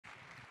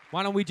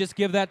Why don't we just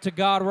give that to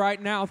God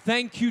right now?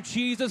 Thank you,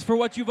 Jesus, for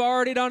what you've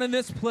already done in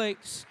this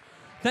place.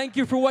 Thank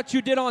you for what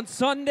you did on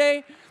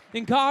Sunday.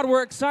 And God,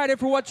 we're excited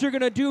for what you're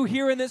going to do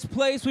here in this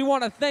place. We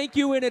want to thank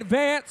you in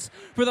advance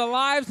for the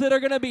lives that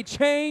are going to be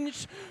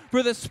changed,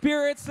 for the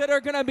spirits that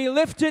are going to be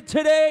lifted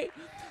today.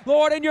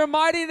 Lord, in your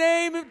mighty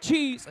name of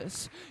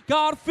Jesus,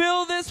 God,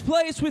 fill this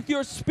place with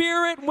your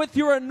spirit and with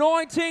your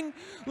anointing.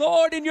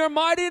 Lord, in your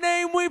mighty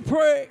name we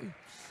pray.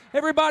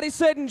 Everybody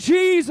said, in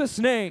Jesus'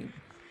 name.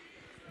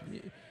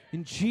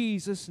 In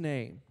Jesus'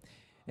 name,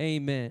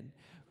 amen.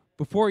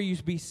 Before you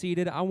be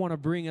seated, I want to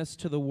bring us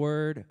to the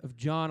word of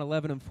John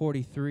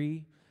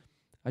 11:43.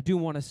 I do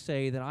want to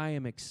say that I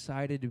am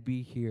excited to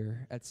be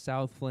here at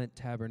South Flint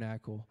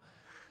Tabernacle.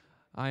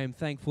 I am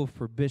thankful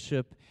for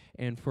Bishop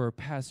and for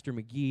Pastor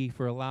McGee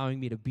for allowing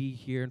me to be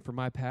here, and for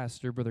my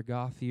pastor, Brother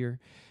Gothier,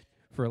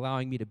 for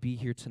allowing me to be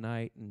here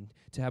tonight and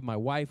to have my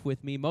wife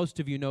with me. Most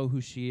of you know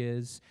who she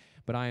is,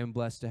 but I am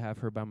blessed to have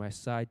her by my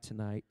side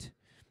tonight.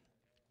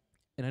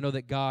 And I know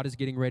that God is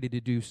getting ready to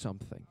do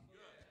something.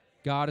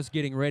 God is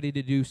getting ready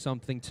to do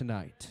something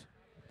tonight.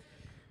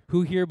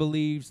 Who here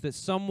believes that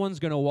someone's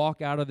going to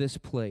walk out of this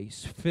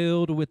place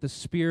filled with the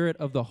Spirit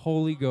of the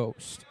Holy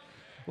Ghost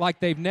like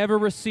they've never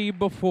received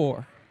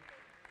before?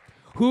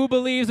 Who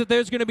believes that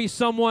there's going to be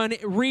someone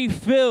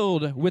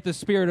refilled with the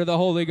Spirit of the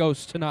Holy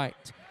Ghost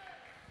tonight?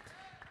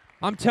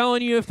 I'm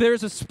telling you, if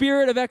there's a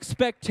spirit of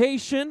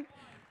expectation,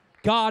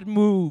 God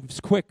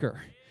moves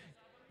quicker.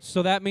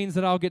 So that means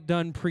that I'll get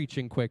done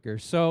preaching quicker.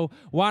 So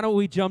why don't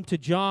we jump to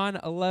John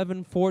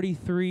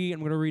 11:43. I'm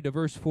going to read to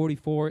verse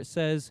 44. It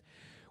says,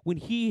 when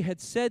he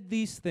had said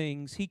these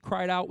things, he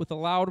cried out with a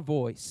loud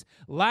voice,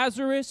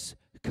 Lazarus,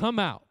 come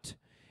out.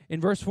 In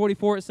verse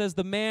 44, it says,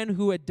 the man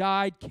who had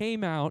died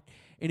came out,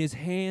 and his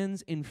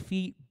hands and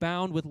feet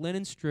bound with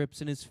linen strips,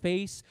 and his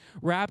face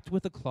wrapped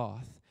with a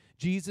cloth.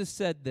 Jesus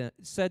said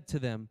to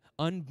them,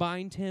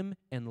 unbind him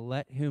and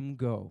let him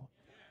go.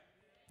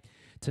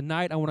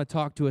 Tonight, I want to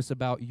talk to us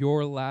about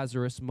your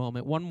Lazarus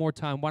moment. One more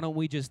time, why don't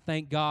we just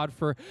thank God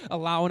for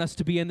allowing us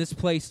to be in this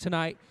place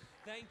tonight?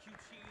 Thank you,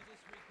 Jesus.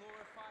 We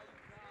glorify you,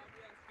 God.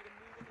 We ask you to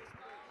move in this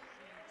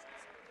place,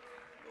 Jesus.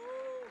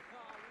 Oh,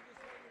 God, we just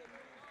want you to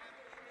move in this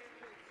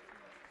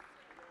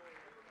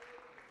place,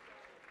 Jesus.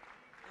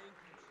 Thank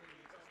you,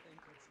 Jesus.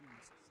 Thank you,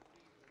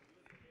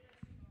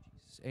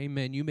 Jesus.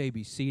 Amen. You may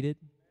be seated.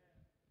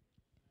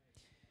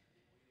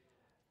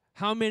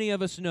 How many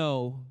of us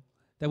know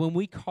that when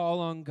we call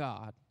on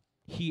God,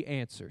 He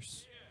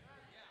answers?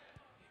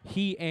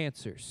 He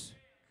answers.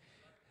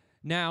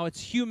 Now, it's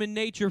human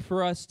nature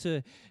for us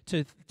to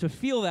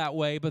feel that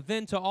way, but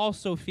then to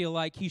also feel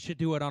like He should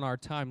do it on our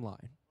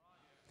timeline.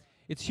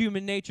 It's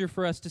human nature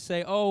for us to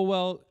say, oh,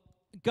 well,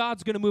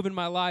 God's going to move in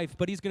my life,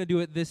 but He's going to do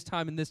it this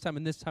time and this time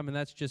and this time, and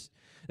that's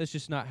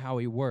just not how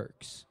He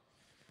works.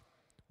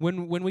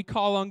 When we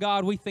call on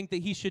God, we think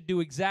that He should do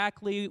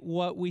exactly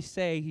what we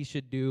say He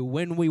should do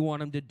when we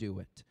want Him to do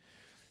it.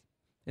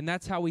 And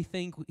that's how we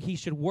think He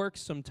should work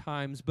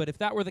sometimes. But if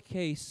that were the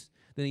case,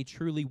 then He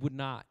truly would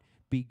not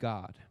be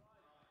God.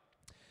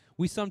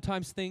 We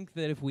sometimes think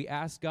that if we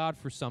ask God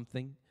for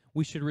something,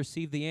 we should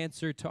receive the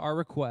answer to our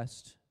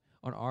request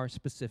on our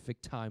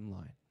specific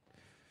timeline.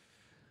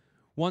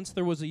 Once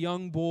there was a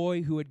young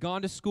boy who had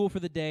gone to school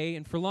for the day,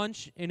 and for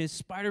lunch in his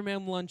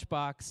Spider-Man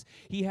lunchbox,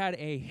 he had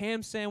a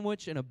ham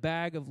sandwich and a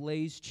bag of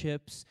Lay's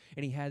chips,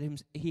 and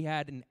he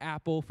had an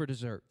apple for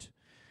dessert.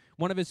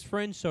 One of his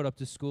friends showed up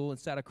to school and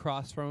sat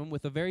across from him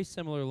with a very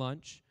similar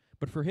lunch,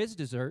 but for his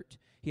dessert,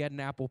 he had an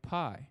apple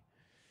pie.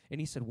 And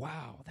he said,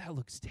 wow, that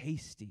looks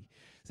tasty.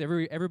 So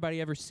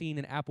everybody ever seen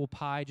an apple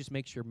pie just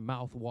makes your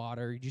mouth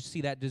water? You just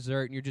see that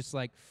dessert, and you're just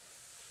like,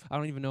 I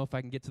don't even know if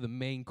I can get to the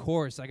main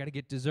course. I got to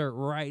get dessert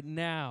right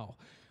now.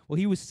 Well,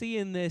 he was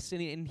seeing this,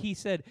 and he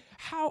said,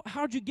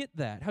 how'd you get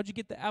that? How'd you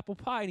get the apple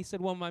pie? And he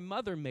said, well, my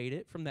mother made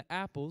it from the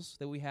apples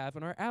that we have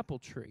in our apple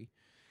tree.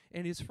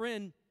 And his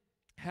friend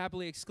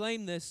happily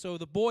exclaimed this, so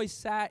the boy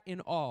sat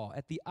in awe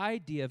at the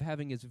idea of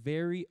having his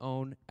very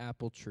own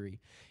apple tree.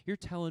 You're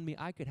telling me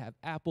I could have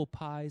apple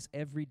pies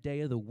every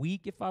day of the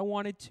week if I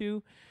wanted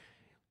to?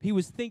 He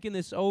was thinking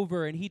this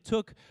over, and he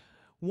took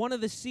one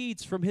of the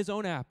seeds from his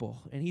own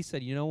apple, and he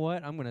said, you know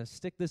what, I'm going to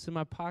stick this in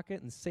my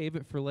pocket and save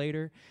it for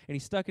later. And he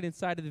stuck it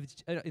inside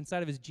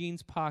of his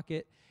jeans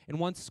pocket, and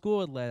once school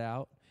had let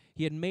out,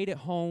 he had made it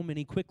home, and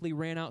he quickly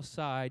ran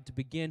outside to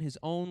begin his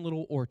own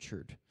little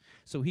orchard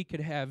so he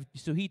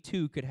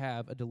too could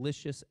have a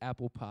delicious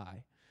apple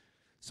pie.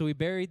 So he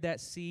buried that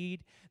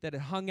seed that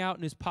had hung out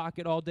in his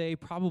pocket all day,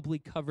 probably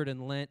covered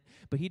in lint,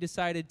 but he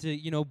decided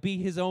to, be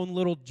his own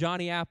little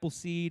Johnny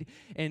Appleseed,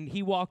 and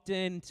he walked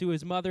in to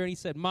his mother and he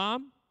said,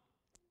 Mom,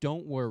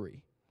 don't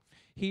worry.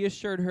 He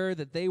assured her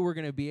that they were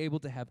going to be able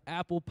to have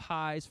apple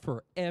pies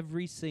for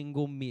every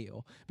single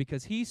meal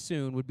because he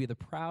soon would be the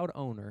proud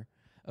owner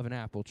of an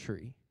apple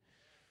tree.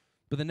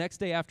 But the next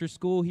day after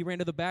school, he ran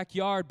to the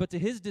backyard, but to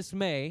his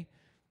dismay,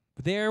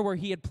 there where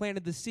he had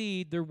planted the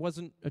seed, there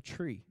wasn't a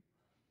tree.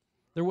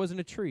 There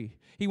wasn't a tree.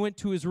 He went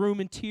to his room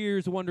in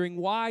tears, wondering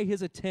why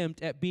his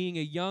attempt at being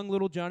a young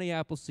little Johnny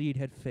Appleseed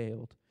had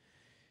failed.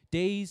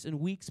 Days and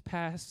weeks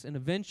passed, and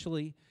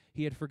eventually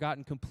he had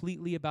forgotten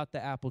completely about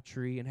the apple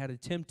tree and had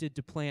attempted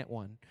to plant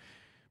one.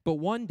 But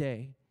one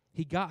day,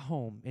 he got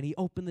home, and he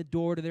opened the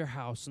door to their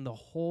house, and the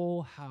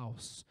whole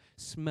house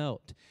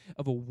smelt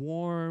of a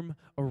warm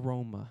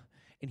aroma.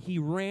 And he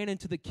ran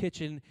into the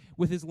kitchen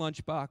with his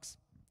lunchbox,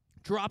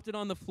 dropped it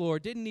on the floor,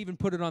 didn't even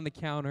put it on the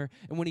counter.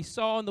 And when he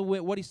saw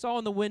what he saw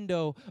in the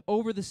window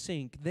over the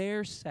sink,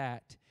 there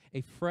sat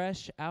a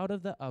fresh out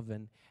of the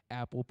oven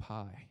apple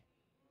pie.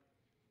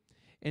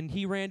 And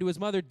he ran to his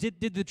mother. Did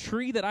the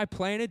tree that I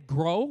planted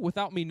grow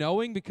without me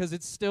knowing? Because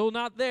it's still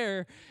not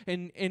there.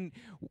 And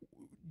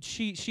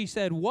she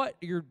said, "What?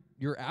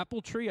 Your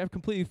apple tree? I've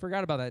completely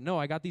forgot about that. No,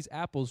 I got these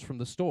apples from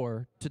the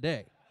store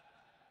today."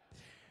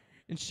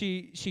 And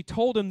she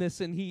told him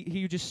this, and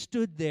he just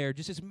stood there,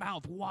 just his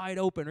mouth wide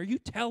open. "Are you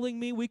telling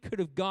me we could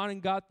have gone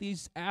and got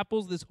these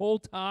apples this whole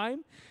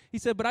time?" He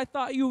said, "But I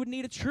thought you would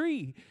need a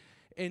tree."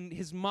 And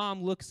his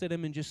mom looks at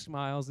him and just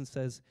smiles and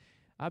says,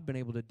 "I've been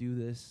able to do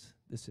this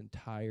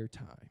entire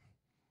time.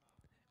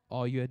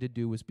 All you had to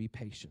do was be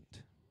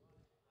patient."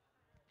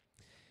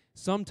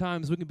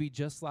 Sometimes we can be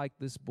just like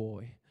this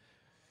boy.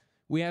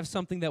 We have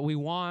something that we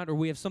want, or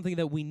we have something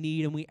that we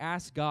need, and we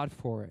ask God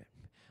for it.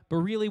 But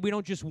really, we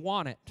don't just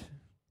want it,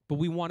 but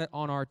we want it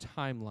on our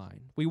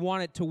timeline. We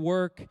want it to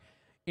work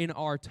in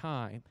our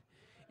time.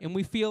 And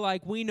we feel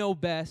like we know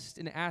best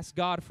and ask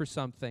God for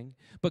something,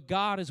 but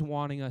God is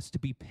wanting us to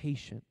be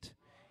patient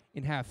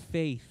and have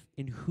faith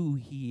in who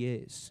He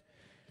is.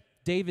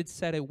 David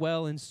said it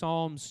well in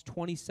Psalms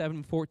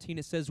 27:14.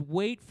 It says,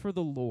 "Wait for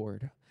the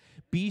Lord.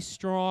 Be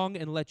strong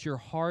and let your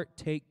heart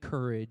take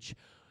courage."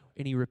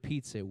 And he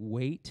repeats it,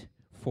 "Wait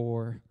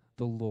for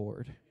the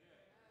Lord."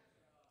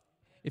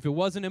 If it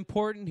wasn't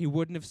important, he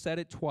wouldn't have said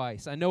it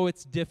twice. I know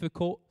it's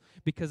difficult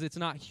because it's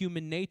not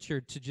human nature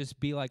to just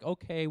be like,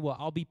 okay, well,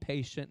 I'll be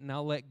patient and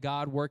I'll let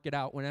God work it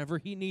out whenever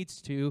He needs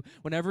to,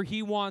 whenever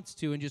He wants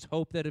to, and just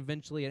hope that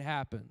eventually it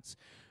happens.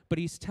 But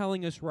he's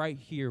telling us right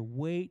here,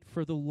 wait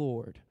for the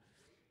Lord.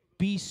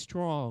 Be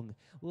strong.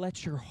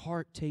 Let your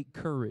heart take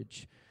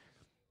courage.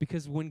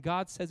 Because when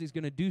God says He's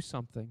going to do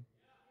something,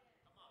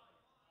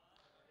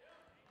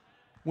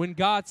 when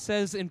God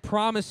says and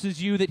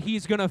promises you that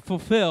He's going to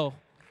fulfill,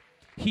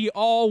 He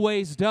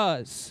always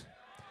does.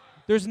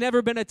 There's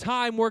never been a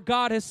time where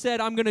God has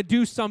said, "I'm going to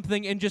do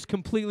something," and just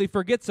completely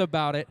forgets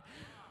about it.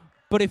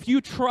 But if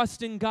you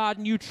trust in God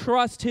and you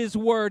trust His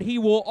word, He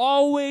will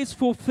always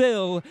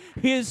fulfill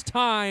His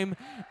time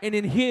and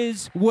in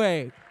His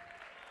way.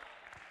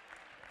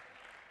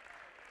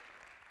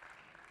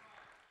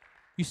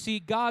 You see,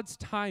 God's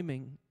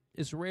timing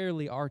is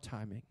rarely our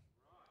timing.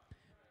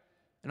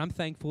 And I'm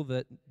thankful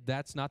that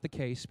that's not the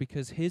case,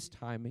 because His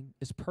timing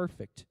is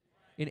perfect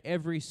in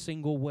every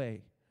single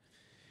way.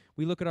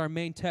 We look at our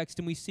main text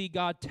and we see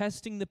God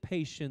testing the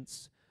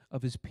patience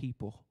of His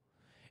people.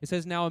 It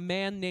says, "Now a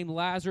man named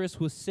Lazarus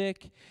was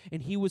sick,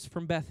 and he was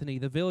from Bethany,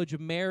 the village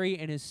of Mary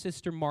and his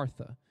sister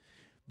Martha.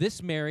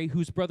 This Mary,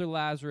 whose brother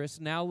Lazarus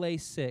now lay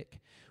sick,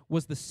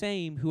 was the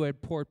same who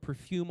had poured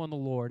perfume on the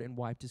Lord and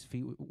wiped his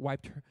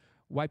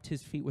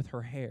feet with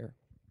her hair.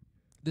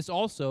 This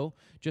also,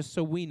 just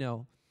so we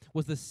know,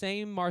 was the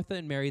same Martha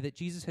and Mary that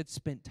Jesus had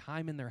spent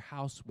time in their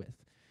house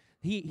with.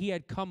 He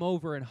had come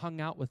over and hung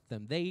out with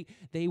them.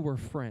 They were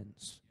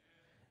friends.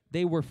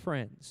 They were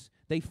friends.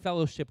 They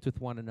fellowshiped with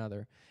one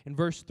another. In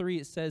verse 3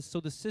 it says, "So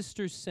the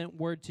sisters sent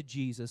word to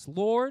Jesus,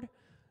 'Lord,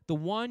 the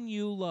one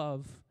you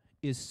love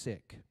is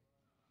sick.'"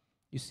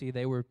 You see,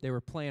 they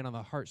were playing on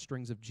the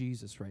heartstrings of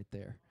Jesus right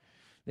there.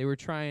 They were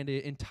trying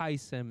to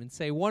entice Him and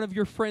say, "One of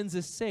your friends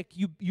is sick.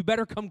 You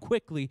better come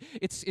quickly.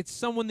 It's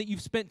someone that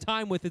you've spent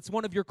time with. It's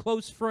one of your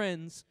close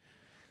friends."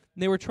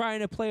 And they were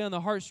trying to play on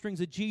the heartstrings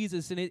of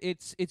Jesus, and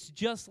it's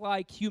just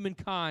like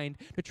humankind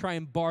to try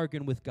and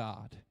bargain with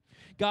God.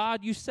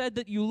 "God, you said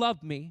that you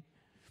love me.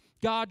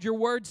 God, your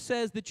word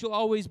says that you'll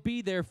always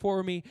be there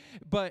for me."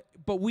 But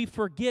we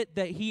forget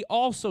that He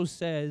also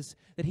says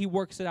that He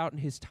works it out in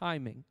His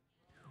timing,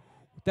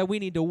 that we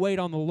need to wait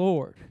on the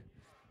Lord.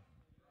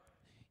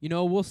 You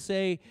know, we'll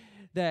say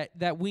that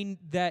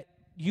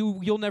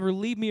you'll never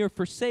leave me or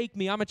forsake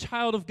me. I'm a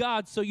child of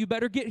God, so you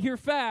better get here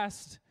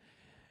fast.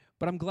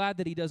 But I'm glad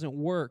that He doesn't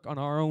work on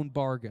our own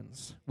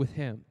bargains with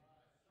Him.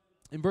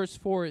 In verse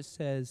 4 it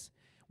says,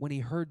 when He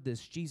heard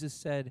this, Jesus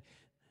said,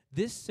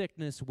 "This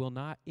sickness will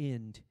not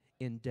end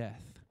in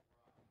death."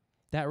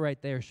 That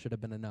right there should have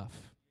been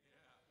enough.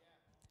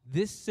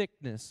 This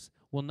sickness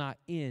will not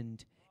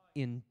end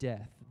in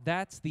death.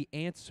 That's the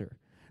answer.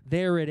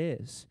 There it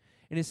is.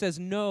 And it says,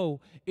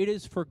 "No, it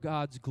is for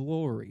God's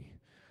glory,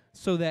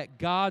 so that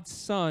God's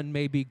Son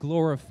may be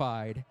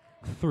glorified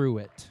through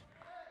it."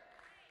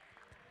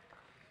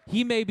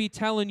 He may be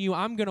telling you,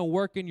 "I'm going to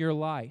work in your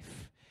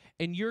life."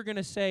 And you're going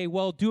to say,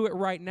 "Well, do it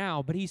right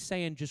now." But He's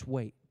saying, just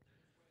wait.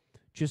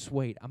 Just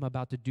wait. I'm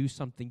about to do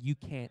something you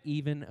can't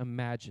even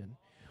imagine.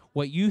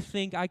 What you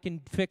think I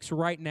can fix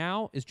right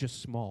now is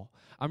just small.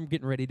 I'm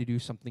getting ready to do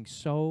something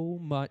so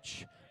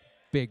much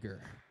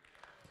bigger,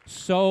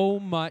 so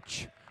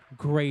much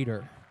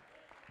greater.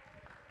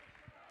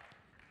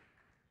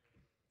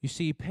 You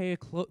see, pay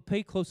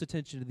close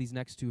attention to these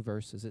next two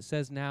verses. It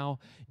says, now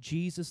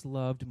Jesus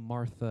loved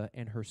Martha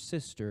and her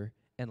sister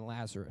and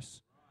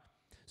Lazarus.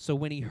 So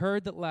when he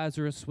heard that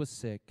Lazarus was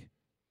sick,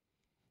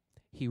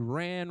 he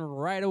ran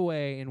right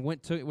away and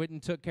went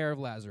and took care of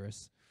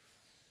Lazarus.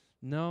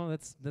 No,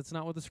 that's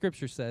not what the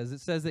scripture says.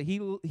 It says that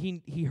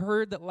he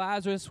heard that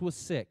Lazarus was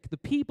sick. The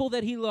people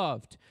that he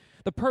loved,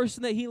 the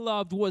person that he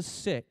loved was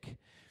sick.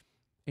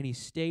 And he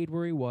stayed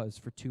where he was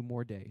for 2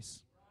 more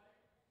days.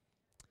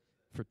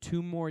 For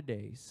 2 more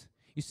days.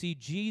 You see,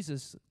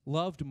 Jesus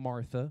loved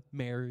Martha,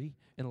 Mary,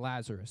 and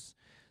Lazarus.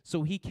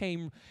 So he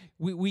came,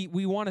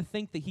 we want to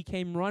think that he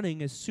came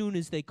running as soon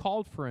as they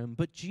called for him,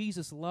 but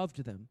Jesus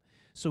loved them.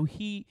 So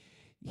he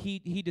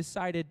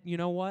decided, you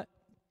know what?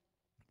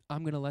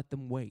 I'm going to let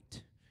them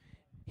wait.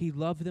 He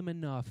loved them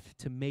enough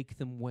to make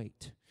them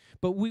wait.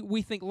 But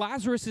we think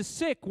Lazarus is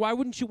sick. Why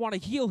wouldn't you want to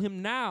heal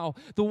him now?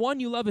 The one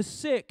you love is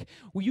sick.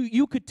 Well,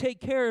 you could take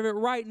care of it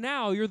right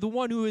now. You're the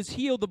one who has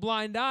healed the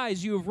blind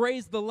eyes. You have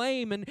raised the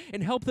lame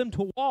and helped them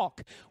to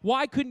walk.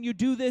 Why couldn't you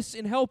do this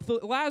and help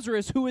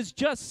Lazarus who is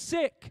just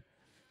sick?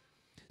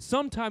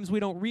 Sometimes we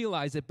don't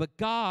realize it, but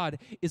God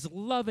is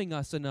loving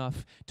us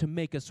enough to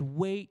make us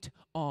wait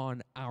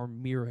on our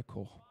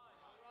miracle.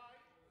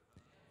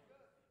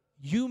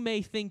 You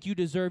may think you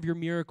deserve your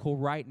miracle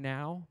right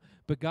now,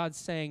 but God's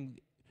saying,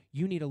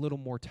 you need a little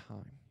more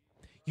time.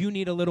 You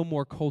need a little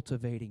more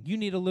cultivating. You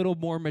need a little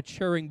more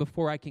maturing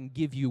before I can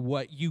give you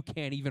what you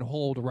can't even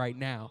hold right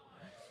now.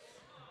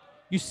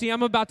 You see,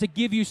 I'm about to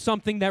give you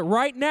something that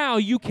right now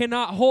you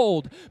cannot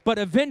hold, but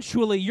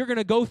eventually you're going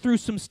to go through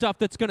some stuff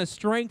that's going to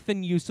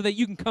strengthen you so that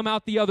you can come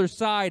out the other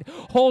side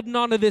holding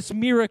on to this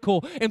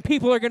miracle, and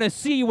people are going to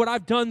see what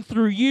I've done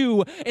through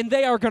you, and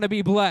they are going to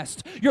be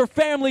blessed. Your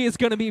family is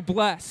going to be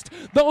blessed.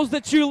 Those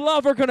that you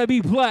love are going to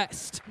be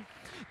blessed.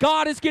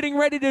 God is getting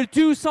ready to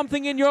do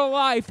something in your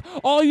life.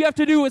 All you have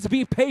to do is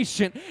be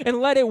patient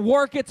and let it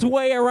work its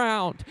way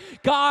around.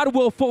 God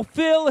will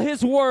fulfill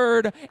His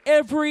word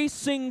every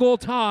single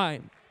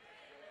time.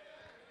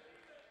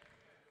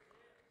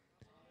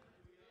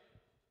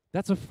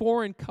 That's a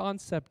foreign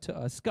concept to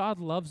us. God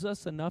loves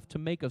us enough to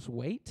make us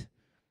wait.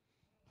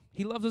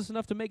 He loves us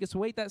enough to make us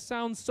wait. That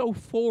sounds so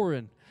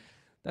foreign.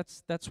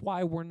 That's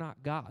why we're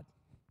not God.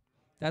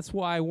 That's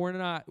why we're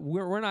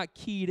not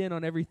keyed in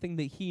on everything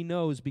that He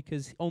knows,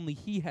 because only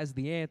He has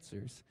the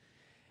answers.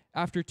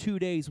 After 2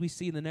 days, we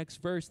see in the next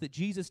verse that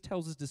Jesus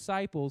tells His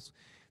disciples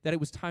that it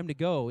was time to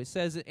go. It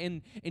says,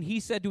 and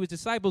He said to His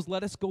disciples,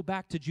 let us go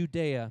back to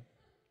Judea.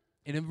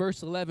 And in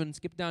verse 11,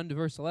 skip down to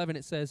verse 11,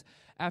 it says,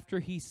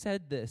 after He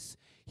said this,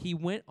 He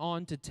went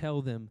on to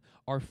tell them,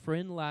 our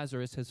friend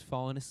Lazarus has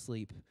fallen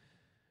asleep,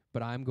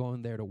 but I'm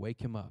going there to wake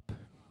him up.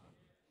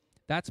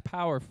 That's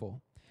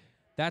powerful.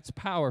 That's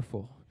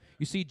powerful.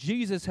 You see,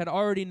 Jesus had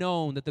already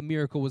known that the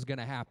miracle was going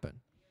to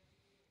happen.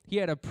 He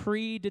had a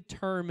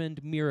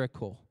predetermined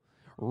miracle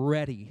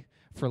ready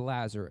for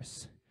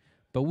Lazarus.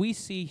 But we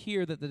see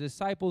here that the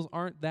disciples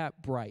aren't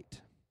that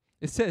bright.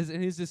 It says,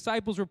 and His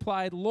disciples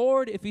replied,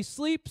 Lord, if he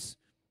sleeps,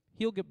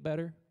 he'll get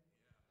better.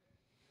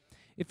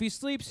 If he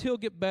sleeps, he'll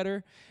get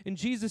better. And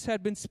Jesus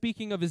had been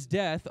speaking of His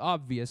death,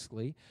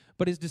 obviously,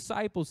 but His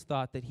disciples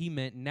thought that He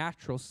meant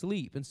natural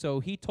sleep. And so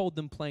He told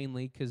them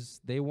plainly,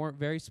 because they weren't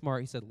very smart,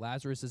 He said,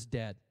 Lazarus is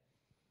dead.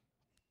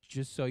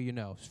 Just so you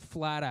know,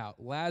 flat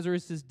out,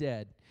 Lazarus is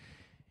dead.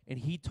 And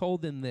He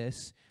told them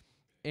this,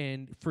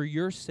 and for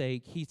your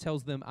sake, He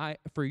tells them,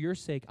 for your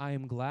sake, I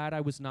am glad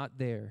I was not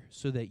there,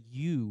 so that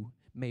you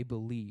may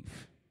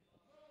believe.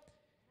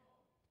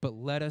 But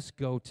let us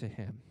go to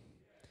him.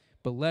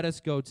 But let us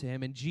go to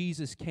him. And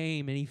Jesus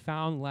came, and He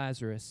found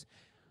Lazarus,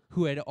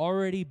 who had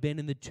already been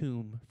in the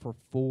tomb for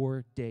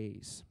 4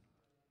 days.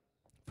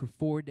 For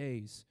 4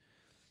 days.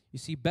 You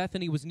see,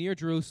 Bethany was near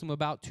Jerusalem,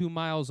 about 2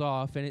 miles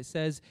off, and it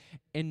says,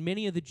 and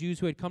many of the Jews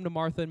who had come to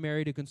Martha and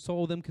Mary to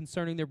console them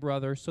concerning their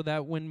brother, so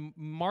that when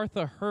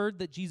Martha heard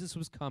that Jesus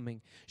was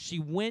coming, she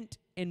went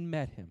and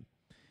met Him.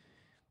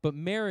 But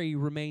Mary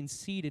remained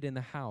seated in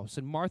the house,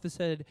 and Martha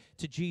said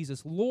to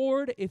Jesus,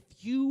 Lord, if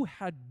you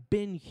had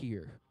been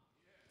here,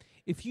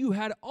 if you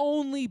had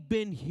only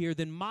been here,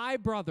 then my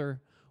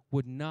brother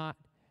would not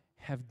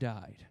have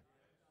died.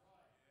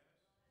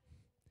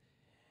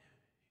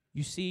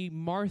 You see,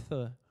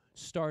 Martha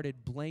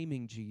started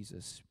blaming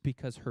Jesus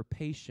because her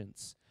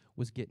patience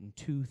was getting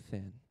too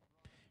thin.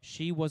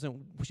 She wasn't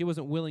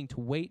willing to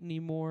wait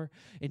anymore,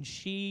 and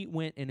she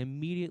went and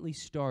immediately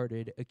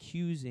started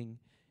accusing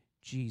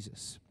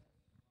Jesus.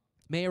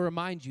 May I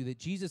remind you that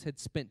Jesus had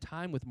spent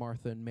time with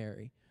Martha and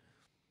Mary.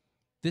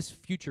 This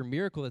future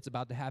miracle that's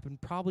about to happen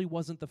probably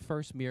wasn't the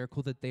first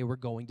miracle that they were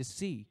going to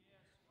see.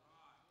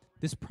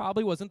 This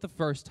probably wasn't the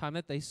first time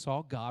that they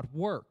saw God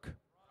work.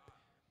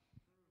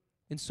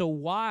 And so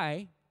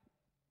why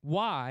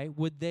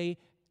would they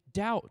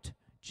doubt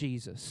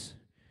Jesus?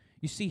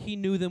 You see, He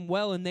knew them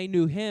well, and they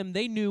knew Him.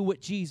 They knew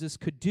what Jesus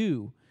could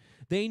do.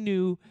 They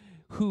knew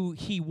who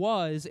He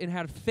was and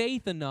had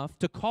faith enough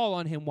to call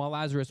on Him while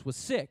Lazarus was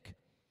sick.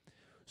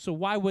 So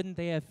why wouldn't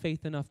they have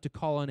faith enough to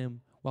call on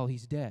Him while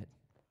he's dead?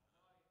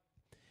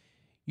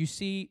 You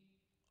see,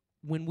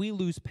 when we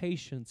lose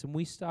patience and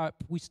we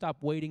stop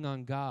waiting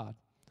on God,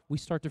 we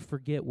start to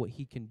forget what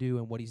he can do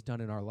and what he's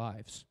done in our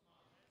lives.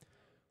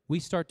 We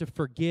start to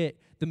forget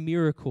the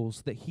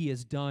miracles that he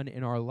has done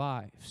in our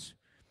lives.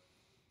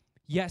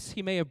 Yes,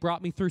 he may have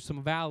brought me through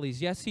some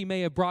valleys. Yes, he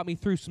may have brought me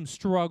through some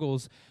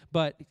struggles,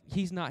 but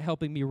he's not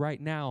helping me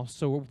right now,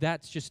 so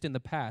that's just in the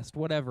past.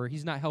 Whatever,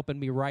 he's not helping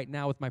me right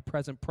now with my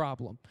present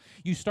problem.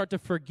 You start to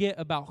forget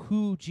about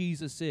who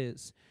Jesus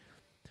is.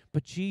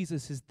 But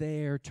Jesus is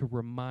there to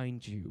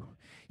remind you.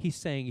 He's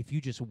saying, if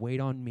you just wait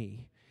on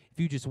me, if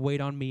you just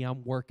wait on me,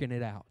 I'm working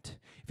it out.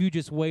 If you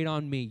just wait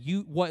on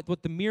me, what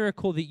the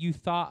miracle that you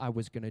thought I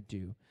was going to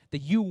do, that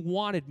you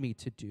wanted me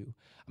to do,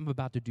 I'm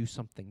about to do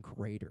something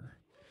greater.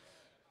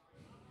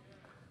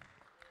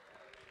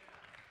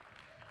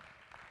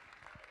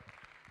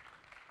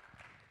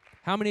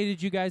 How many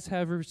did you guys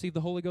have received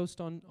the Holy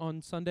Ghost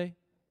on Sunday?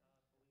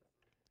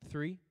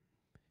 3?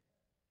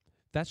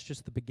 That's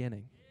just the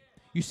beginning.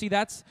 You see,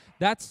 that's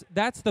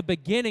the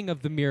beginning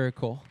of the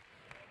miracle.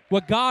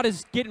 What God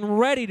is getting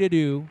ready to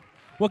do,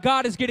 what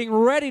God is getting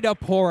ready to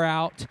pour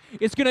out,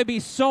 is going to be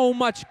so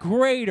much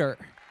greater.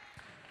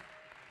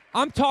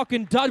 I'm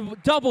talking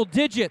double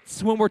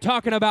digits when we're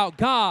talking about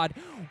God.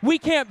 We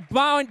can't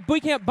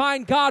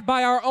bind God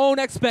by our own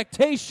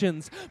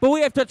expectations, but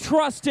we have to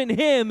trust in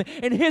him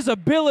and his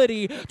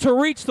ability to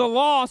reach the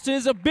lost,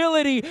 his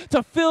ability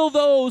to fill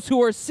those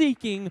who are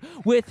seeking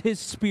with his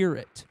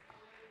Spirit.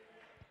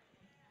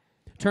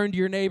 Turn to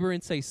your neighbor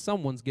and say,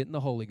 someone's getting the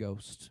Holy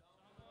Ghost.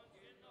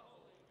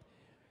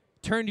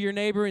 Turn to your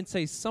neighbor and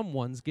say,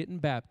 someone's getting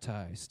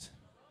baptized.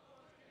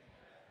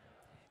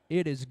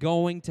 It is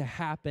going to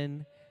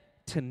happen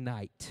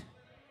tonight.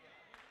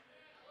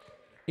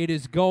 It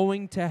is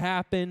going to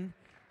happen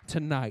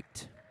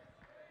tonight.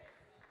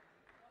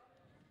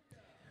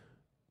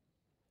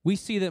 We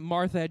see that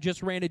Martha had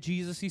just ran to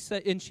Jesus. She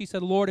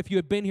said, Lord, if you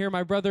had been here,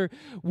 my brother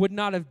would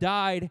not have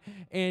died.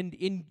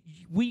 And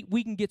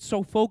we can get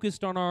so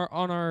focused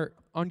on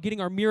getting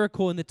our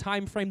miracle in the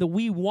time frame that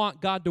we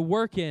want God to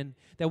work in,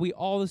 that we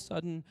all of a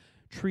sudden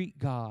treat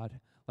God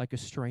like a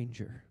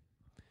stranger.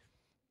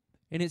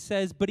 And it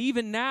says, but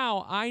even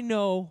now I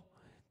know,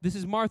 this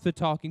is Martha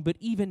talking, but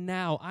even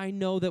now I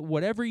know that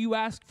whatever you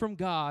ask from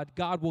God,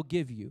 God will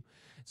give you.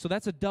 So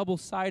that's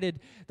double-sided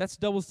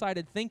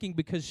thinking,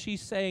 because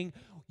she's saying,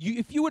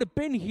 if you would have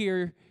been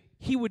here,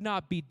 he would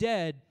not be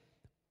dead,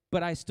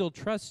 but I still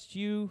trust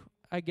you,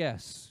 I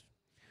guess.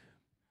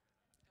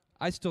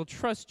 I still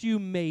trust you,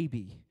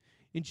 maybe.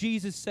 And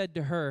Jesus said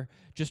to her,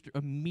 just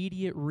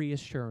immediate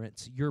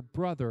reassurance, your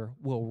brother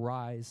will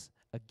rise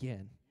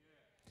again.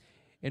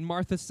 And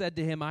Martha said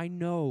to him, I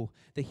know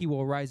that he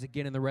will rise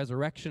again in the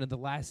resurrection of the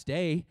last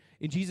day.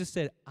 And Jesus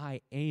said,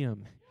 I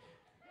am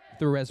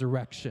the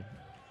resurrection.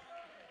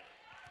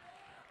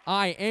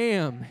 I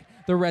am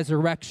the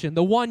resurrection.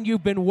 The one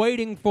you've been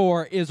waiting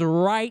for is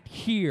right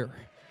here.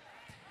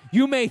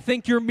 You may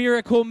think your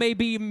miracle may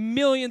be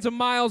millions of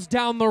miles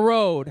down the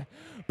road,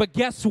 but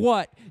guess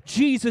what?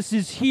 Jesus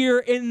is here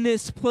in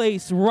this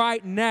place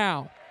right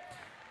now.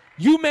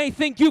 You may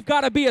think you've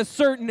got to be a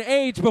certain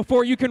age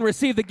before you can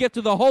receive the gift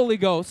of the Holy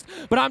Ghost,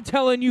 but I'm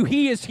telling you,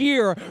 he is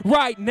here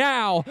right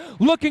now,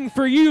 looking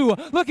for you,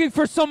 looking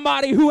for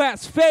somebody who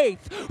has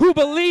faith, who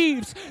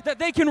believes that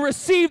they can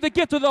receive the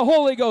gift of the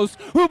Holy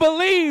Ghost, who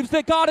believes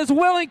that God is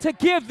willing to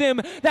give them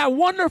that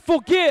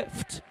wonderful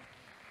gift.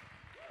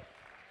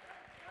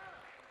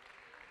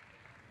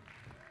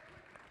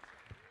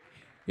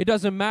 It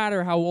doesn't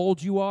matter how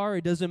old you are.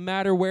 It doesn't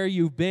matter where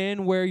you've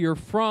been, where you're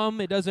from.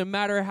 It doesn't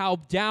matter how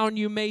down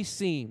you may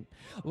seem.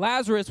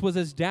 Lazarus was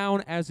as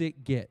down as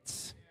it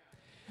gets.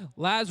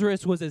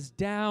 Lazarus was as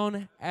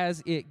down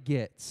as it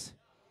gets.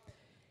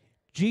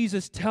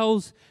 Jesus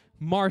tells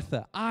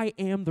Martha, I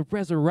am the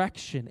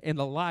resurrection and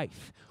the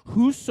life.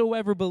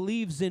 Whosoever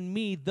believes in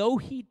me, though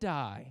he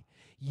die,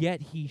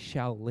 yet he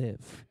shall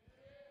live.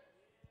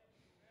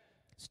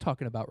 It's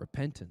talking about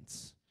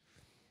repentance.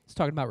 It's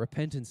talking about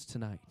repentance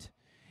tonight.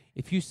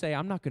 If you say,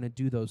 I'm not going to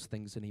do those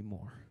things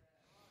anymore,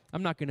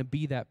 I'm not going to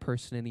be that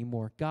person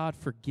anymore. God,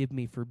 forgive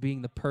me for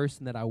being the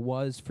person that I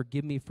was.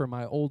 Forgive me for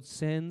my old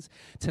sins.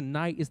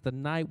 Tonight is the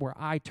night where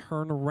I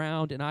turn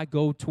around and I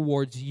go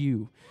towards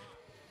you.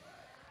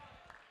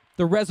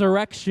 The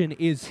resurrection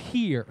is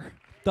here.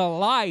 The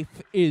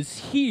life is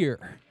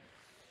here.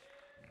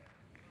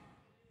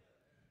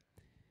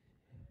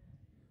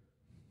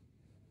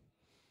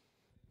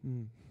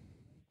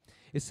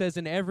 It says,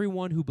 and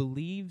everyone who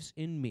believes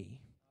in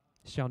me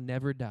shall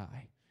never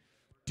die.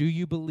 Do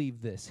you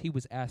believe this? He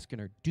was asking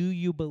her, do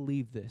you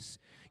believe this?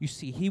 You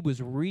see, he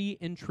was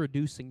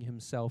reintroducing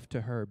himself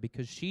to her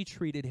because she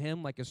treated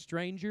him like a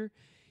stranger.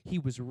 He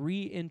was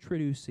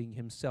reintroducing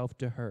himself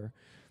to her.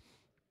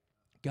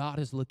 God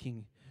is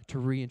looking to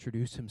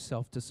reintroduce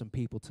himself to some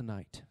people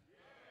tonight.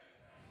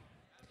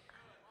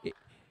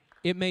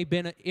 It may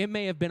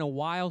have been a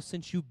while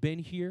since you've been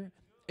here.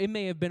 It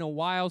may have been a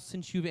while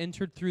since you've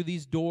entered through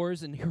these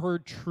doors and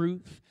heard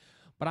truth.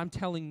 But I'm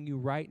telling you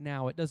right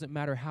now, it doesn't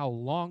matter how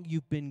long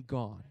you've been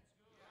gone.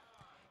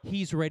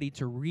 He's ready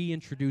to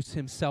reintroduce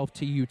himself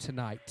to you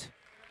tonight.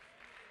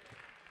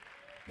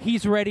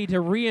 He's ready to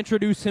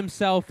reintroduce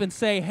himself and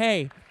say,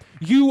 hey,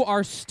 you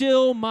are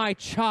still my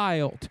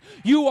child.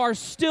 You are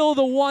still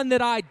the one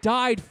that I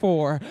died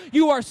for.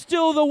 You are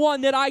still the one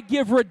that I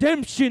give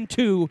redemption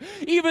to.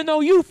 Even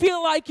though you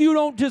feel like you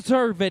don't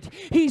deserve it,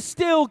 he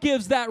still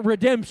gives that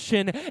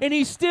redemption, and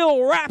he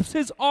still wraps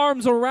his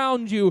arms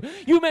around you.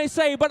 You may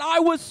say, but I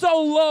was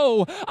so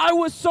low. I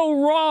was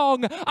so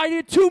wrong. I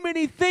did too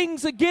many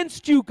things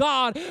against you,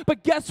 God.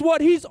 But guess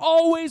what? He's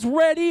always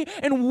ready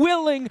and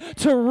willing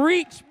to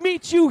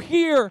meet you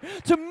here,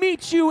 to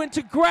meet you and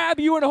to grab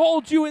you and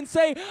hold you and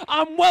say,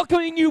 I'm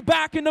welcoming you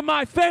back into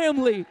my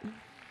family.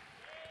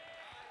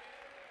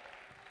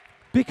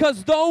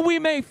 Because though we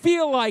may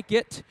feel like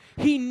it,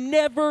 he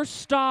never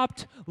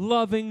stopped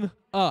loving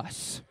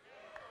us.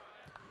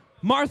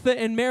 Martha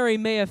and Mary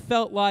may have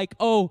felt like,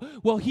 oh,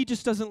 well, he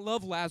just doesn't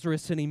love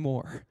Lazarus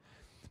anymore.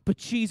 But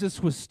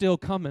Jesus was still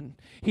coming.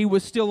 He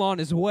was still on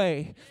his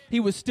way. He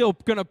was still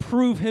going to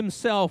prove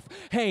himself.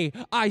 Hey,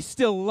 I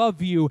still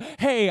love you.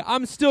 Hey,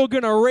 I'm still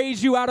going to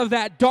raise you out of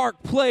that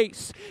dark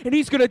place. And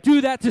he's going to do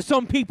that to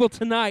some people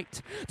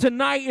tonight.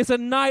 Tonight is a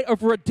night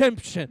of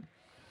redemption.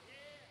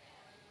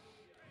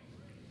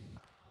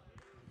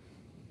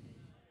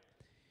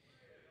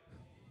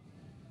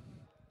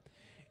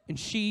 And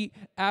she,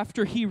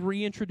 after he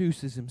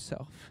reintroduces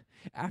himself,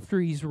 after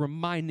he's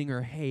reminding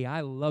her, hey,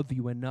 I love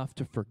you enough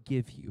to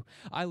forgive you.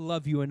 I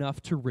love you enough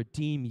to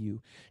redeem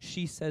you.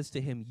 She says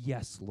to him,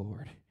 yes,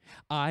 Lord,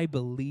 I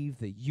believe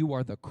that you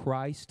are the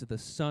Christ, the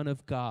Son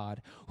of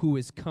God, who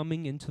is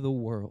coming into the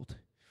world.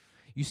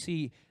 You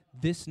see,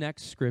 this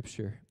next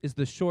scripture is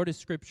the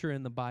shortest scripture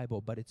in the Bible,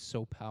 but it's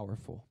so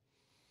powerful.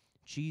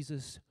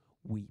 Jesus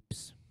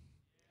weeps.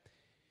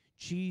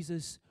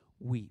 Jesus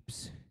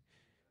weeps.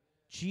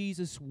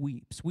 Jesus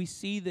weeps. We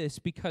see this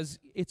because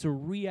it's a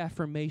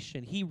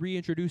reaffirmation. He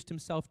reintroduced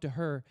himself to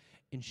her,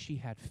 and she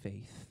had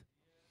faith.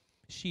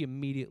 She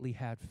immediately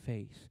had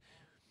faith.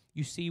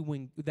 You see,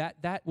 when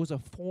that was a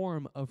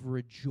form of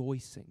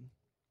rejoicing.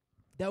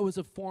 That was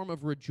a form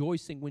of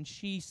rejoicing when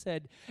she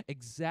said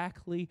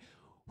exactly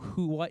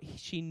what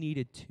she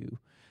needed to.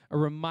 A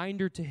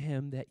reminder to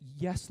him that,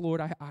 yes, Lord,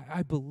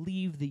 I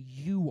believe that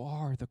you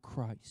are the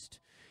Christ.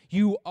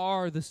 You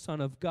are the Son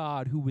of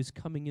God who is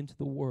coming into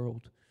the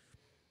world.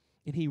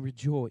 And he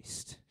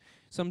rejoiced.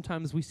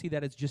 Sometimes we see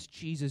that as just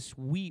Jesus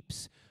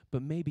weeps,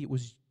 but maybe it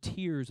was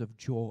tears of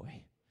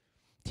joy.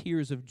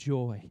 Tears of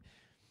joy.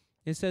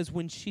 It says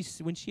when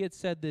she had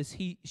said this,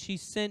 she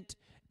sent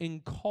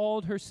and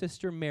called her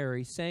sister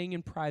Mary, saying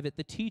in private,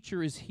 the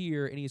teacher is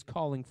here and he's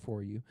calling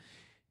for you.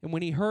 And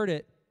when he heard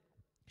it,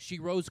 she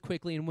rose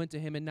quickly and went to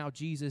him, and now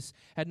Jesus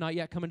had not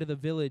yet come into the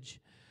village,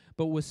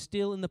 but was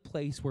still in the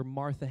place where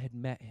Martha had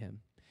met him.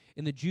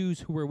 And the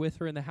Jews who were with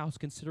her in the house,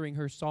 considering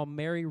her, saw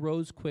Mary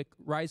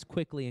rise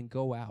quickly and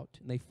go out.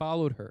 And they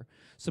followed her,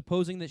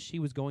 supposing that she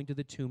was going to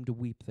the tomb to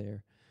weep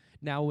there.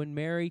 Now when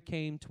Mary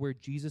came to where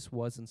Jesus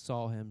was and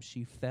saw him,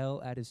 she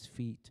fell at his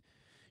feet.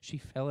 She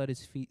fell at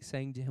his feet,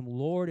 saying to him,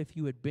 Lord, if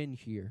you had been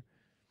here.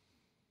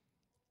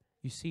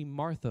 You see,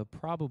 Martha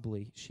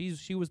probably,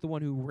 she was the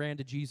one who ran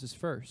to Jesus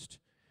first.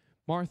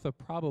 Martha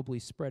probably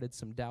spreaded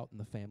some doubt in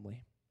the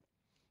family.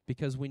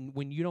 Because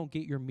when you don't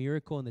get your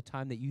miracle in the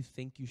time that you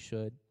think you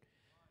should,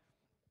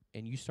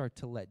 and you start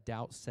to let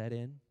doubt set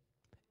in,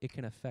 it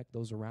can affect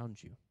those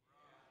around you.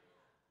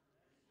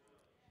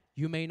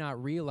 You may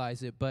not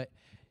realize it, but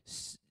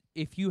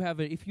if you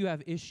have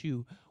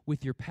issue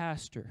with your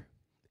pastor,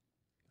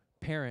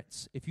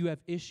 parents, if you have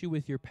issue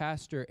with your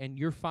pastor and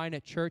you're fine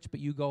at church, but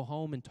you go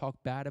home and talk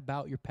bad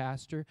about your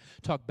pastor,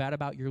 talk bad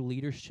about your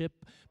leadership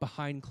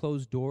behind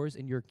closed doors,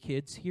 and your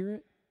kids hear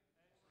it.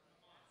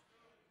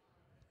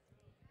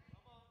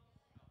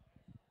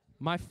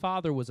 My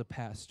father was a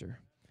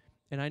pastor.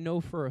 And I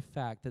know for a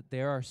fact that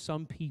there are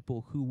some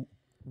people who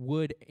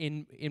would,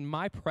 in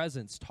my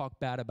presence, talk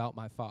bad about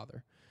my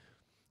father,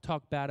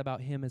 talk bad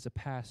about him as a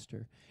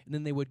pastor, and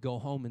then they would go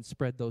home and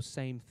spread those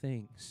same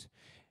things.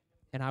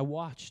 And I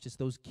watched as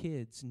those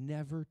kids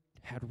never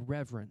had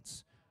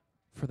reverence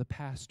for the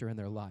pastor in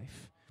their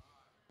life.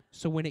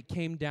 So when it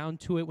came down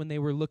to it, when they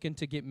were looking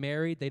to get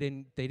married, they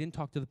didn't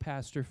talk to the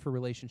pastor for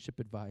relationship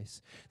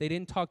advice. They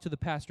didn't talk to the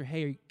pastor,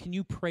 hey, can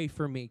you pray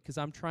for me? Because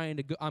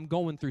I'm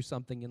going through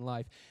something in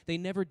life. They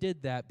never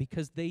did that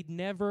because they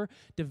never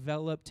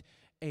developed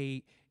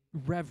a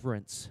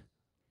reverence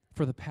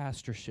for the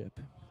pastorship.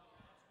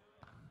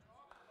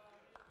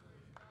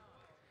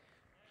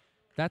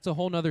 That's a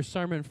whole nother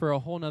sermon for a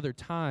whole nother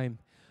time.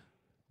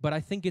 But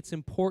I think it's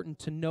important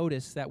to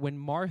notice that when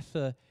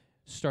Martha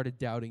started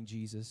doubting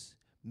Jesus,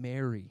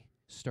 Mary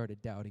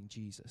started doubting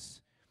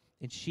Jesus.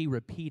 And she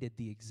repeated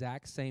the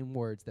exact same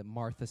words that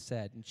Martha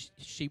said. And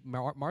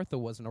Martha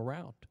wasn't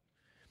around.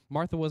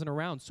 Martha wasn't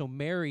around, so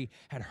Mary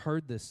had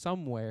heard this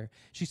somewhere.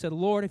 She said,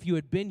 Lord, if you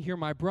had been here,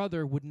 my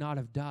brother would not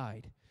have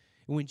died.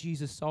 And when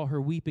Jesus saw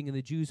her weeping and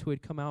the Jews who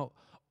had come out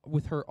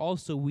with her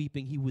also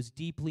weeping, he was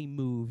deeply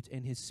moved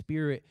and his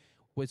spirit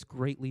was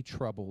greatly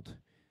troubled.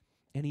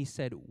 And he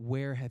said,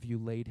 where have you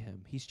laid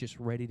him? He's just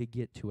ready to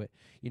get to it.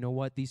 You know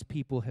what? These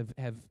people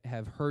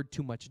have heard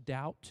too much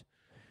doubt.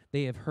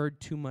 They have heard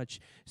too much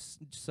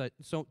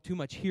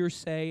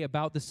hearsay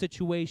about the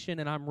situation,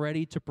 and I'm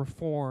ready to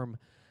perform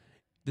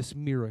this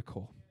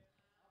miracle.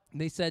 And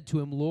they said to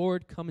him,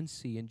 Lord, come and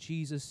see. And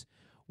Jesus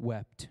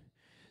wept.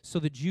 So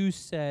the Jews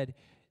said,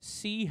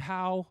 see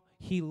how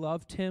he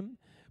loved him?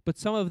 But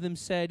some of them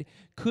said,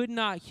 could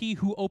not he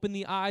who opened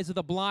the eyes of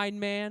the blind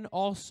man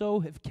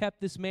also have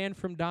kept this man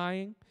from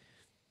dying?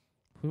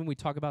 When we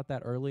talked about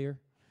that earlier,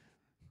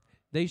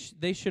 they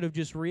should have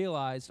just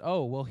realized,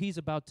 oh, well, he's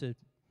about to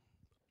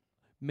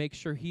make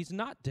sure he's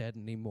not dead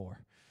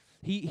anymore.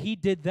 He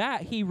did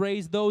that. He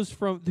raised those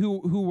from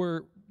who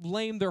were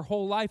lame their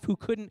whole life, who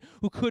couldn't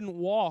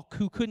walk,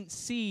 who couldn't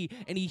see,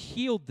 and he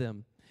healed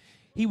them.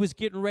 He was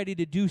getting ready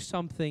to do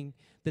something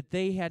that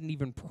they hadn't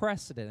even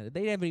precedented.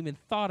 They haven't even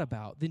thought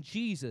about. Then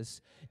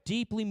Jesus,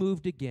 deeply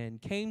moved again,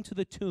 came to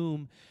the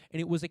tomb, and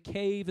it was a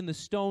cave, and the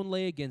stone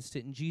lay against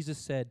it. And Jesus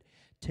said,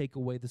 take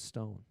away the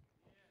stone.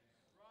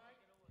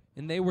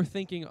 And they were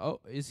thinking,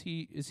 oh, is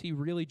he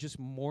really just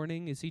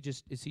mourning? Is he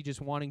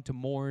just wanting to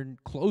mourn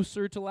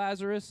closer to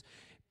Lazarus?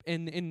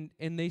 And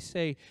they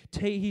say,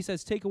 he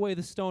says, take away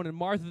the stone. And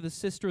Martha, the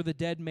sister of the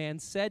dead man,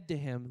 said to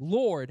him,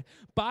 Lord,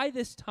 by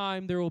this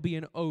time there will be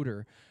an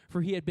odor,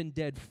 for he had been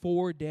dead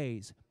 4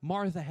 days.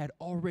 Martha had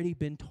already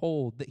been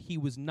told that he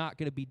was not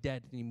going to be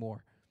dead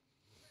anymore.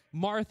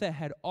 Martha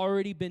had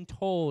already been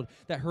told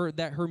that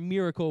her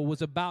miracle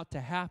was about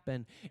to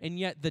happen, and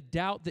yet the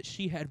doubt that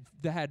she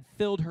had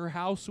filled her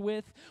house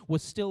with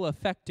was still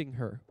affecting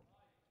her.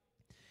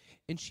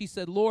 And she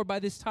said, Lord, by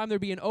this time there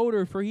be an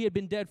odor, for he had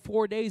been dead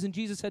 4 days. And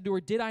Jesus said to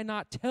her, did I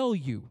not tell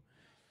you?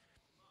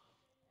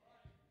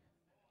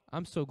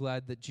 I'm so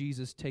glad that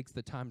Jesus takes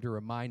the time to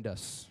remind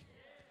us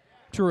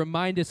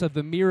of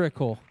the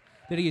miracle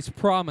that he has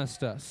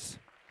promised us.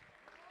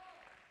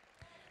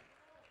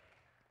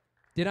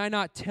 Did I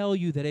not tell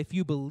you that if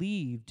you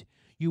believed,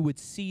 you would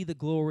see the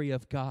glory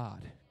of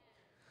God?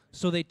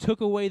 So they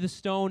took away the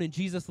stone, and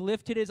Jesus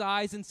lifted his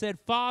eyes and said,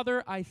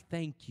 Father, I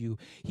thank you.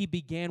 He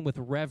began with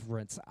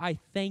reverence. I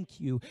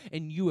thank you,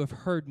 and you have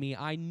heard me.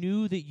 I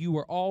knew that you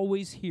will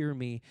always hear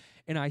me,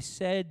 and I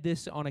said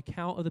this on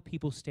account of the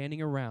people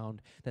standing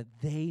around, that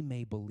they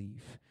may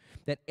believe,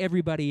 that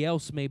everybody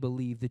else may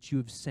believe that you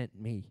have sent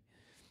me.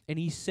 And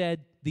he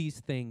said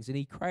these things, and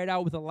he cried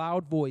out with a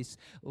loud voice,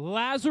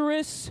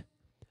 Lazarus,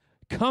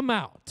 come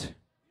out.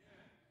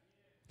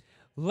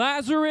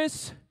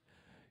 Lazarus,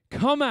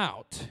 come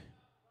out.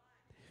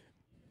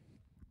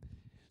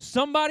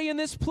 Somebody in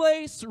this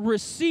place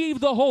receive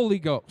the Holy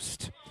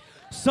Ghost.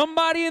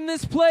 Somebody in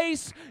this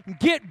place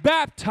get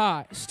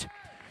baptized.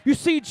 You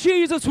see,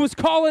 Jesus was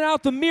calling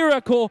out the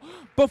miracle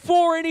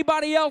before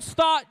anybody else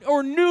thought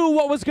or knew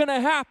what was going to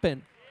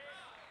happen.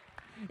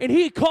 And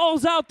he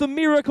calls out the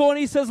miracle, and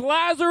he says,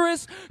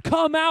 Lazarus,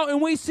 come out. And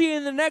we see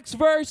in the next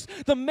verse,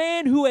 the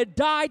man who had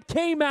died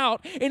came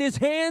out, and his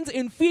hands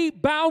and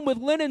feet bound with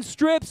linen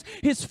strips,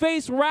 his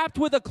face wrapped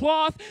with a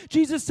cloth.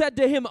 Jesus said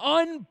to him,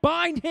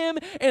 unbind him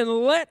and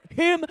let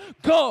him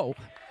go.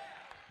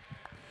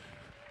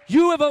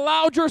 You have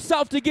allowed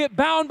yourself to get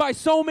bound by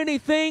so many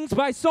things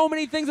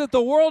that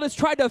the world has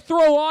tried to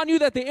throw on you,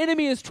 that the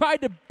enemy has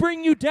tried to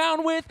bring you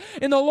down with.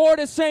 And the Lord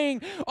is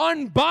saying,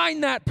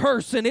 unbind that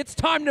person. It's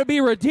time to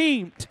be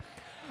redeemed.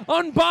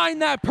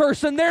 Unbind that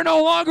person. They're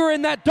no longer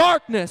in that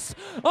darkness.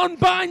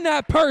 Unbind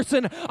that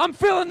person. I'm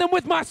filling them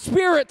with my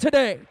spirit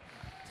today.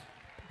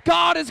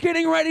 God is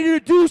getting ready to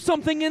do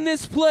something in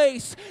this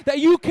place that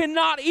you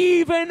cannot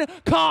even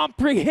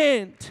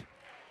comprehend.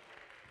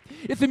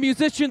 If the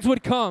musicians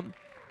would come.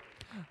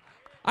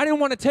 I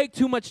didn't want to take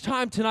too much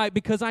time tonight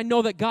because I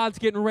know that God's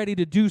getting ready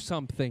to do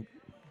something.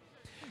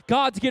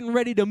 God's getting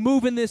ready to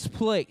move in this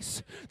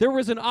place. There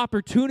was an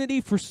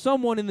opportunity for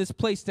someone in this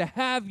place to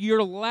have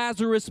your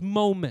Lazarus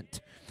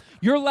moment.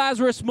 Your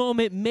Lazarus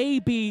moment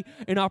may be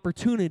an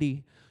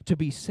opportunity to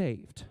be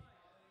saved.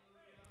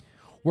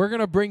 We're going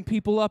to bring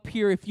people up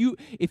here. If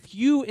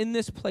you in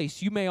this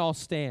place, you may all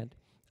stand.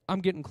 I'm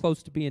getting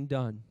close to being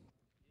done.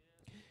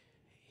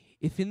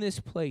 If in this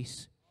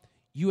place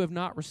you have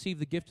not received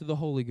the gift of the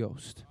Holy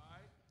Ghost,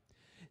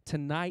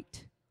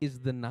 tonight is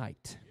the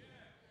night.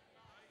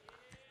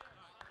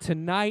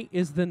 Tonight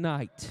is the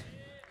night.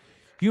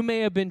 You may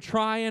have been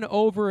trying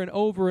over and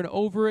over and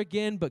over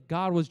again, but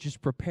God was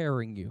just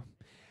preparing you.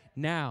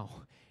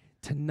 Now,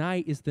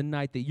 tonight is the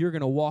night that you're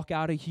going to walk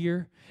out of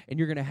here and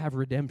you're going to have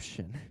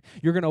redemption.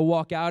 You're going to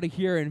walk out of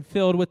here and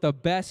filled with the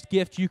best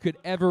gift you could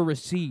ever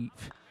receive.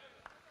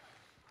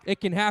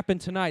 It can happen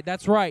tonight.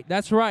 That's right.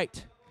 That's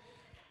right.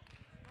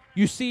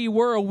 You see,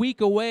 we're a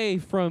week away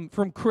from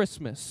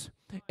Christmas,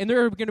 and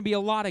there are going to be a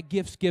lot of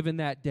gifts given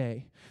that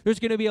day. There's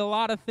going to be a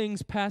lot of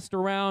things passed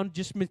around,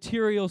 just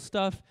material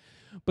stuff,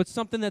 but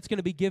something that's going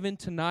to be given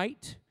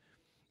tonight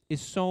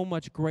is so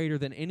much greater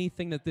than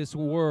anything that this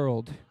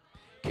world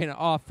can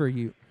offer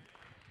you.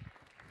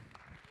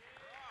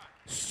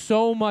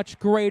 So much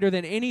greater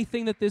than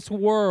anything that this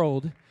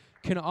world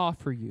can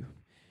offer you.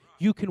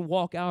 you can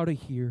walk out of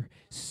here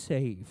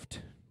saved.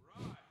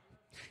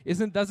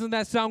 Doesn't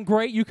that sound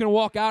great? You can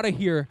walk out of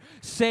here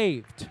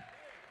saved.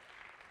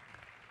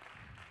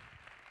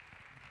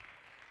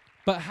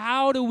 But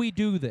how do we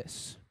do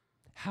this?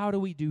 How do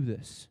we do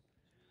this?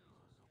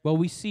 Well,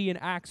 we see in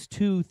Acts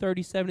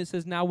 2:37, it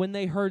says, now when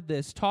they heard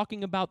this,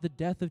 talking about the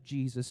death of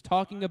Jesus,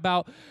 talking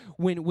about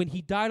when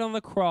he died on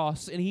the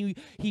cross and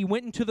he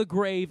went into the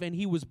grave and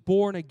he was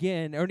born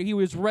again, or he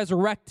was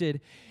resurrected,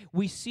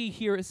 we see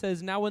here it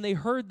says, now when they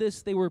heard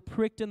this, they were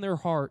pricked in their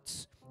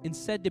hearts and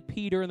said to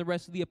Peter and the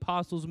rest of the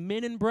apostles,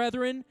 men and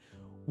brethren,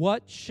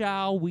 what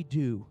shall we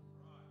do?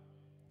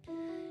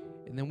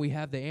 And then we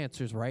have the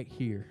answers right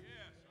here.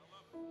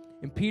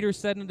 And Peter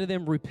said unto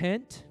them,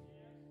 repent,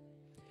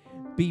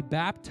 be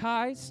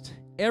baptized,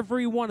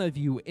 every one of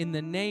you, in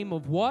the name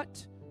of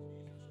what?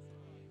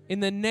 In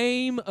the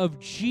name of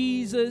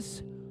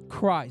Jesus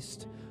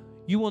Christ.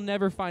 You will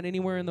never find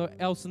anywhere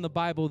else in the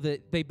Bible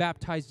that they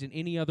baptized in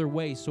any other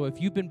way. So if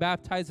you've been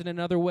baptized in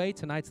another way,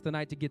 tonight's the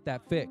night to get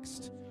that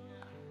fixed.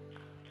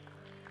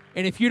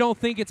 And if you don't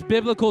think it's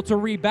biblical to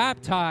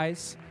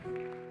rebaptize,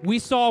 we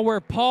saw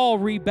where Paul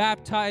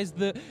rebaptized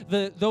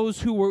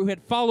those who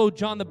had followed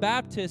John the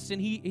Baptist,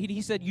 and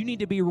he said, you need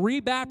to be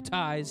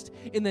rebaptized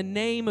in the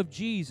name of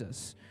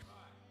Jesus.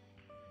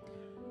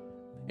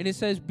 And it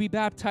says, be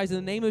baptized in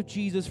the name of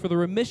Jesus for the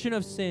remission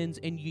of sins,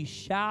 and ye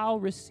shall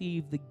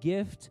receive the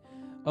gift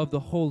of the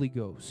Holy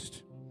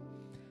Ghost.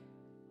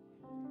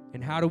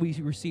 And how do we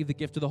receive the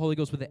gift of the Holy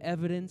Ghost? With the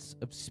evidence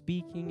of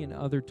speaking in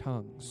other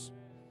tongues.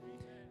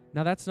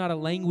 Now, that's not a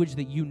language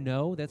that you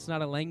know. That's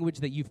not a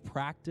language that you've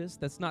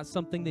practiced. That's not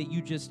something that you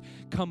just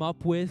come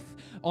up with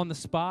on the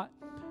spot.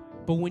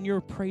 But when you're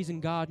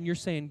praising God and you're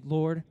saying,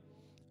 Lord,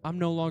 I'm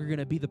no longer going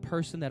to be the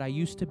person that I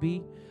used to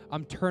be.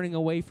 I'm turning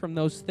away from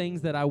those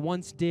things that I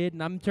once did,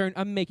 and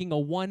I'm making a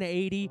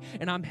 180,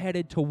 and I'm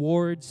headed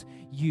towards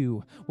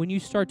you. When you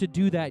start to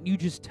do that, you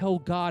just tell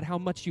God how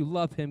much you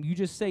love him. You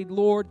just say,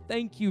 Lord,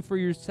 thank you for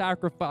your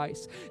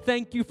sacrifice.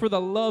 Thank you for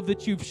the love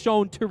that you've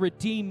shown to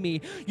redeem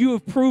me. You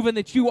have proven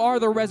that you are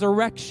the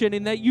resurrection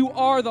and that you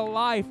are the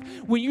life.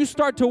 When you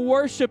start to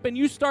worship and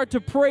you start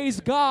to praise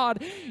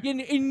God,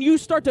 and you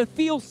start to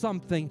feel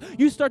something,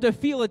 you start to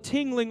feel a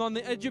tingling on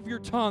the edge of your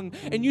tongue,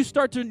 and you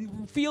start to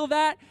feel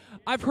that,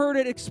 I've heard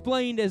it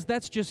explained as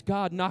that's just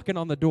God knocking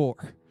on the door.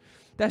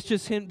 That's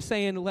just him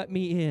saying, let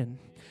me in.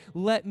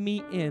 Let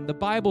me in. The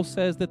Bible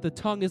says that the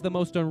tongue is the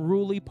most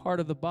unruly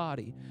part of the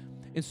body.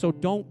 And so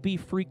don't be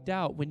freaked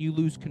out when you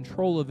lose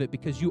control of it,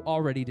 because you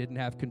already didn't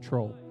have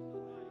control.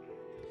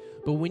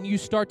 But when you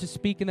start to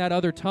speak in that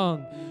other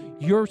tongue,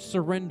 you're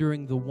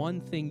surrendering the one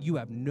thing you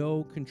have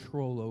no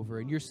control over.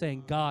 And you're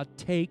saying, God,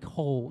 take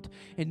hold.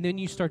 And then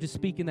you start to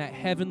speak in that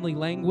heavenly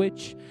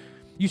language.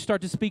 You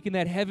start to speak in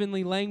that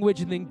heavenly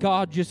language, and then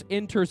God just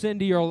enters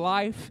into your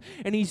life,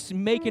 and he's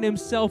making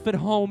himself at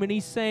home, and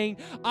he's saying,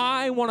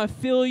 I want to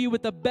fill you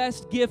with the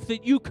best gift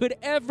that you could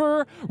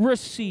ever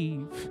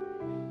receive.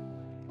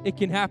 It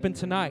can happen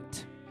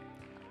tonight.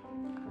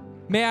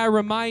 May I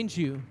remind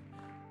you,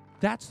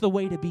 that's the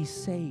way to be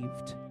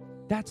saved.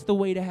 That's the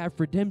way to have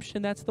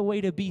redemption. That's the way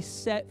to be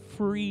set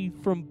free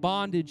from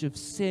bondage of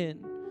sin.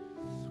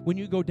 When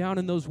you go down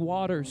in those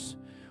waters,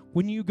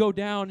 when you go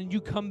down and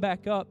you come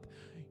back up,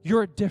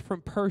 you're a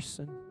different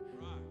person.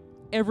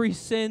 Every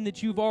sin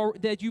that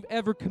you've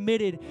ever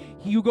committed,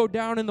 you go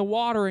down in the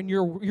water and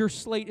your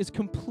slate is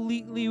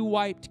completely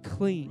wiped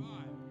clean.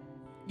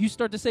 You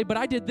start to say, but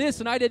I did this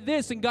and I did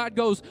this, and God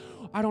goes,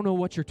 I don't know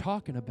what you're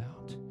talking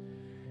about.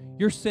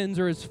 Your sins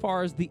are as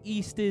far as the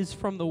east is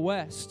from the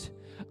west.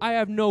 I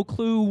have no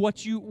clue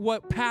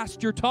what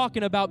past you're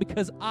talking about,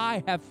 because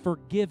I have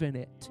forgiven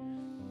it.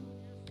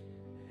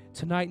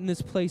 Tonight in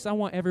this place, I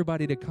want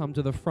everybody to come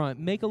to the front.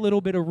 Make a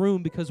little bit of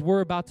room, because we're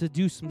about to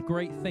do some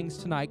great things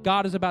tonight.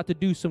 God is about to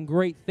do some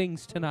great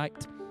things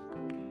tonight.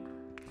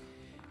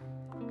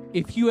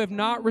 If you have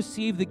not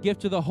received the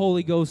gift of the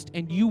Holy Ghost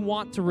and you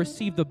want to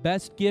receive the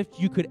best gift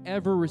you could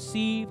ever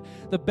receive,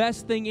 the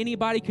best thing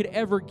anybody could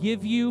ever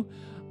give you,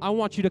 I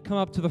want you to come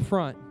up to the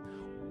front.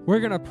 We're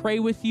going to pray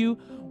with you.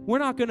 We're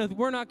not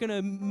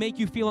gonna make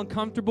you feel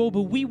uncomfortable,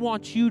 but we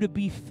want you to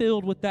be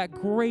filled with that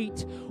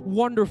great,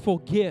 wonderful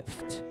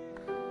gift.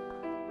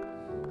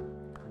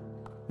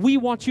 We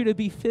want you to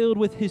be filled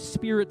with His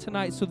Spirit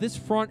tonight. So this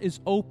front is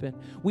open.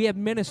 We have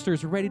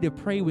ministers ready to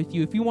pray with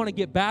you. If you want to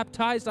get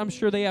baptized, I'm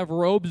sure they have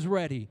robes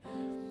ready.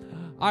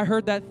 I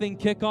heard that thing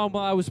kick on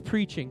while I was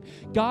preaching.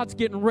 God's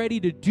getting ready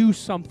to do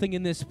something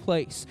in this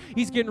place.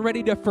 He's getting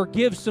ready to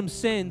forgive some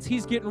sins.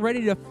 He's getting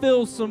ready to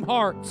fill some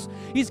hearts.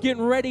 He's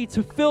getting ready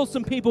to fill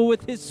some people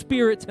with His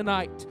Spirit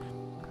tonight.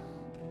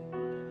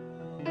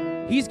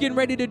 He's getting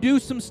ready to do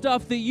some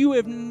stuff that you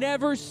have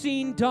never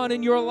seen done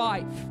in your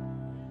life.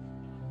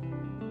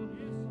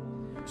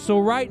 So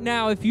right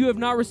now, if you have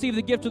not received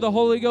the gift of the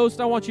Holy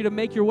Ghost, I want you to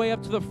make your way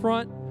up to the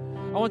front.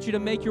 I want you to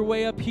make your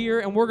way up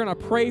here, and we're going to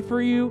pray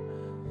for you.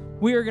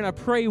 We are going to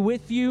pray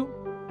with you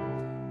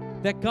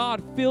that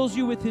God fills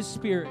you with His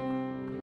Spirit.